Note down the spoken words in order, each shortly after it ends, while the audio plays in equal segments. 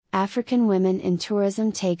African Women in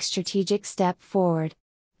Tourism take strategic step forward.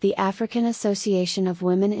 The African Association of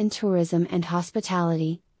Women in Tourism and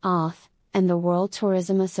Hospitality, AWTH, and the World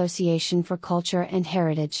Tourism Association for Culture and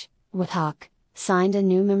Heritage, WTOC, signed a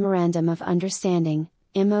new Memorandum of Understanding,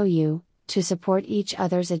 MOU, to support each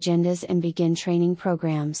other's agendas and begin training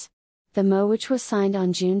programs. The MOU, which was signed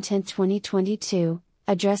on June 10, 2022,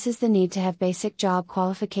 addresses the need to have basic job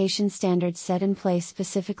qualification standards set in place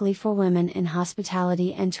specifically for women in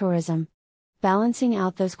hospitality and tourism. Balancing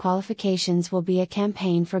out those qualifications will be a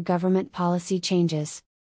campaign for government policy changes.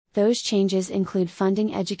 Those changes include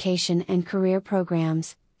funding education and career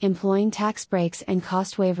programs, employing tax breaks and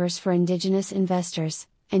cost waivers for indigenous investors,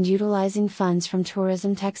 and utilizing funds from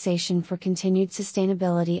tourism taxation for continued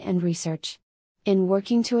sustainability and research. In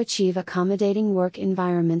working to achieve accommodating work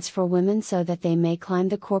environments for women so that they may climb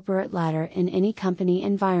the corporate ladder in any company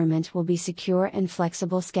environment will be secure and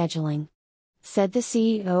flexible scheduling. Said the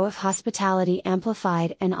CEO of Hospitality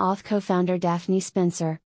Amplified and AWTH co-founder Daphne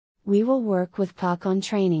Spencer. We will work with POC on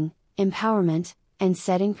training, empowerment, and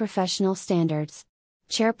setting professional standards.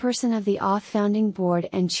 Chairperson of the AWTH Founding Board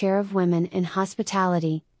and Chair of Women in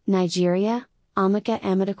Hospitality, Nigeria, Amaka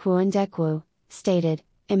Amadekwu, stated,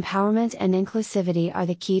 "Empowerment and inclusivity are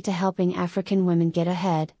the key to helping African women get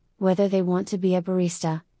ahead, whether they want to be a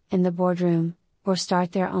barista, in the boardroom, or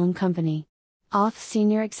start their own company." AWTH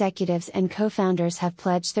senior executives and co-founders have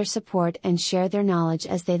pledged their support and share their knowledge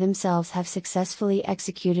as they themselves have successfully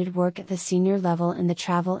executed work at the senior level in the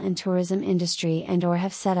travel and tourism industry and/or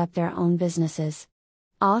have set up their own businesses.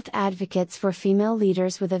 AWTH advocates for female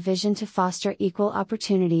leaders with a vision to foster equal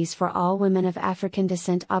opportunities for all women of African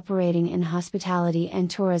descent operating in hospitality and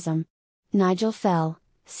tourism. Nigel Fell,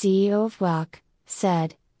 CEO of WAC,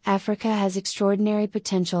 said, "Africa has extraordinary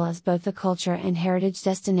potential as both a culture and heritage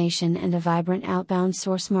destination and a vibrant outbound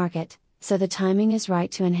source market, so the timing is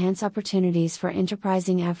right to enhance opportunities for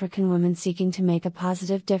enterprising African women seeking to make a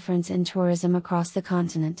positive difference in tourism across the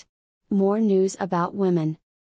continent." More news about women.